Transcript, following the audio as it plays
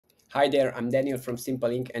Hi there, I'm Daniel from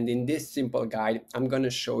Simple Ink, and in this simple guide, I'm going to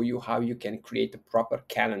show you how you can create a proper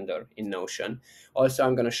calendar in Notion. Also,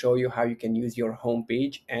 I'm going to show you how you can use your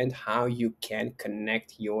homepage and how you can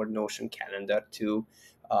connect your Notion calendar to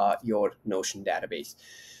your Notion database.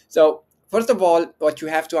 So, first of all, what you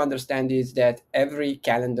have to understand is that every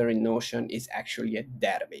calendar in Notion is actually a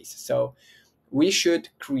database. So, we should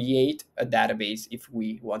create a database if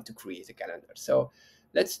we want to create a calendar. So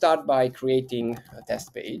let's start by creating a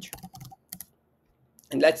test page.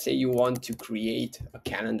 And let's say you want to create a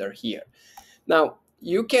calendar here. Now,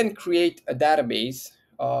 you can create a database.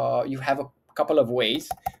 You have a couple of ways.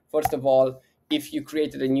 First of all, if you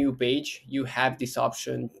created a new page, you have this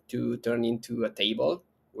option to turn into a table,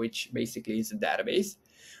 which basically is a database.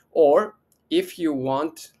 Or if you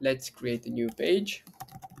want, let's create a new page.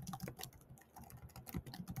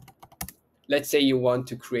 Let's say you want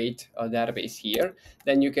to create a database here,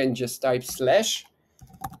 then you can just type slash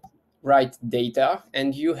write data,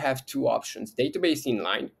 and you have two options: database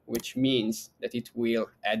inline, which means that it will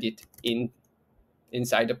add it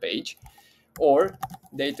inside the page, or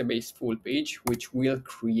database full page, which will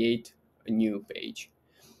create a new page.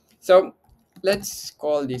 So let's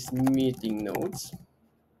call this meeting notes.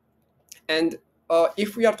 And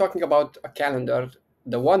if we are talking about a calendar,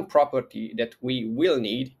 the one property that we will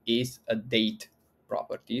need is a date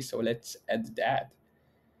property. So let's add that.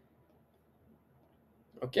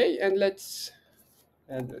 Okay, and let's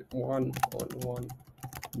add one-on-one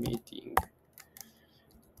meeting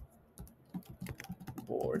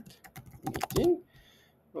board meeting.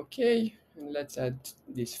 Okay, and let's add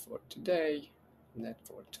this for today and that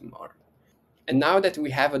for tomorrow. And now that we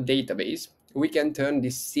have a database, we can turn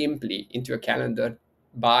this simply into a calendar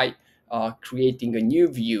by creating a new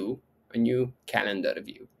view, a new calendar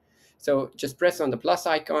view. So just press on the plus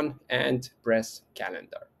icon and press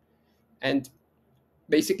calendar. And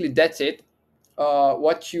basically that's it.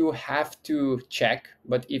 What you have to check,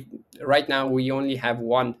 but if right now we only have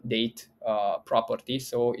one date property,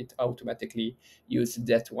 so it automatically uses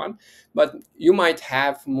that one, but you might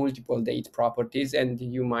have multiple date properties and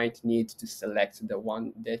you might need to select the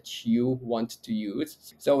one that you want to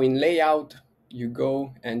use. So in layout, you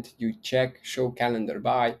go and you check show calendar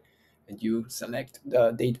by, and you select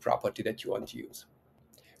the date property that you want to use.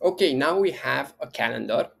 Okay, now we have a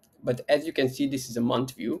calendar, but as you can see, this is a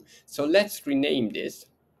month view. So let's rename this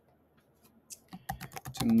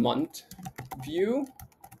to month view,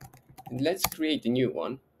 and let's create a new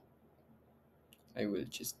one. I will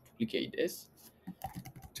just duplicate this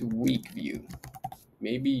to week view.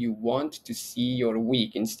 Maybe you want to see your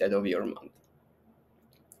week instead of your month.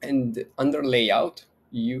 And under layout,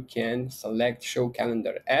 you can select show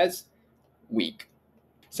calendar as week.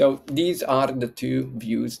 So these are the two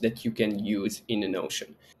views that you can use in a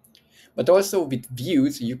Notion. But also with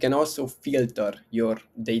views, you can also filter your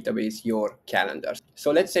database, your calendar. So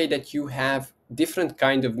let's say that you have different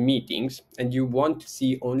kind of meetings and you want to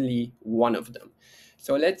see only one of them.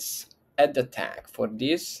 So let's add the tag for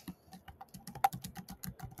this: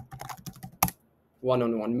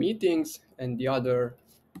 one-on-one meetings, and the other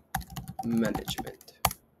management.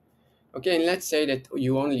 Okay, and let's say that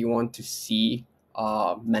you only want to see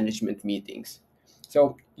management meetings.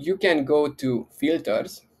 So you can go to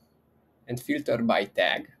filters and filter by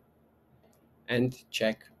tag and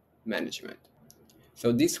check management.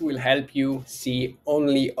 So this will help you see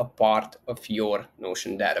only a part of your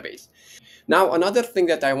Notion database. Now, another thing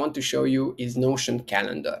that I want to show you is Notion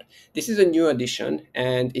Calendar. This is a new addition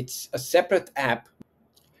and it's a separate app,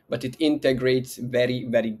 but it integrates very,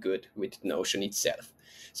 very good with Notion itself.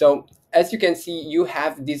 So as you can see, you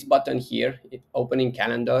have this button here, opening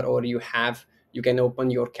calendar, or you can open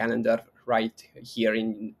your calendar right here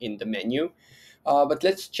in the menu. But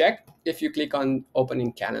let's check. If you click on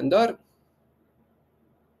opening calendar,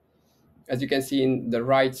 as you can see in the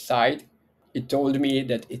right side, it told me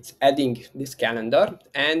that it's adding this calendar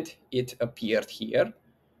and it appeared here.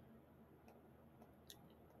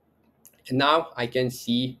 And now I can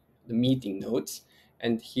see the meeting notes,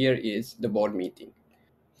 and here is the board meeting.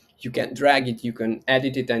 You can drag it, you can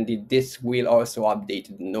edit it, and this will also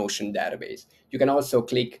update the Notion database. You can also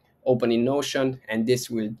click open in Notion, and this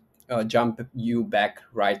will jump you back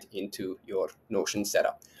right into your Notion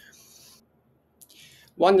setup.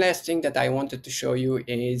 One last thing that I wanted to show you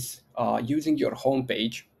is using your home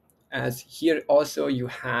page, as here also you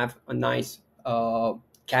have a nice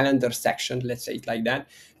calendar section, let's say it like that.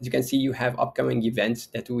 As you can see, you have upcoming events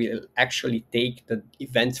that will actually take the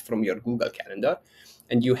events from your Google Calendar.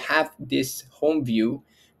 And you have this home view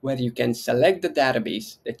where you can select the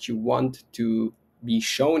database that you want to be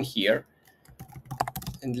shown here.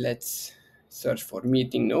 And let's search for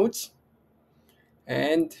meeting notes,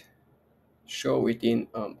 and show it in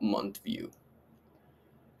a month view.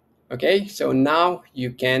 Okay, so now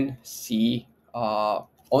you can see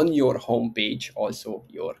on your home page also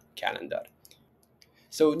your calendar.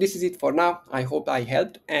 So this is it for now. I hope I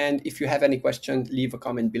helped. And if you have any questions, leave a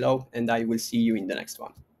comment below and I will see you in the next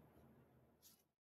one.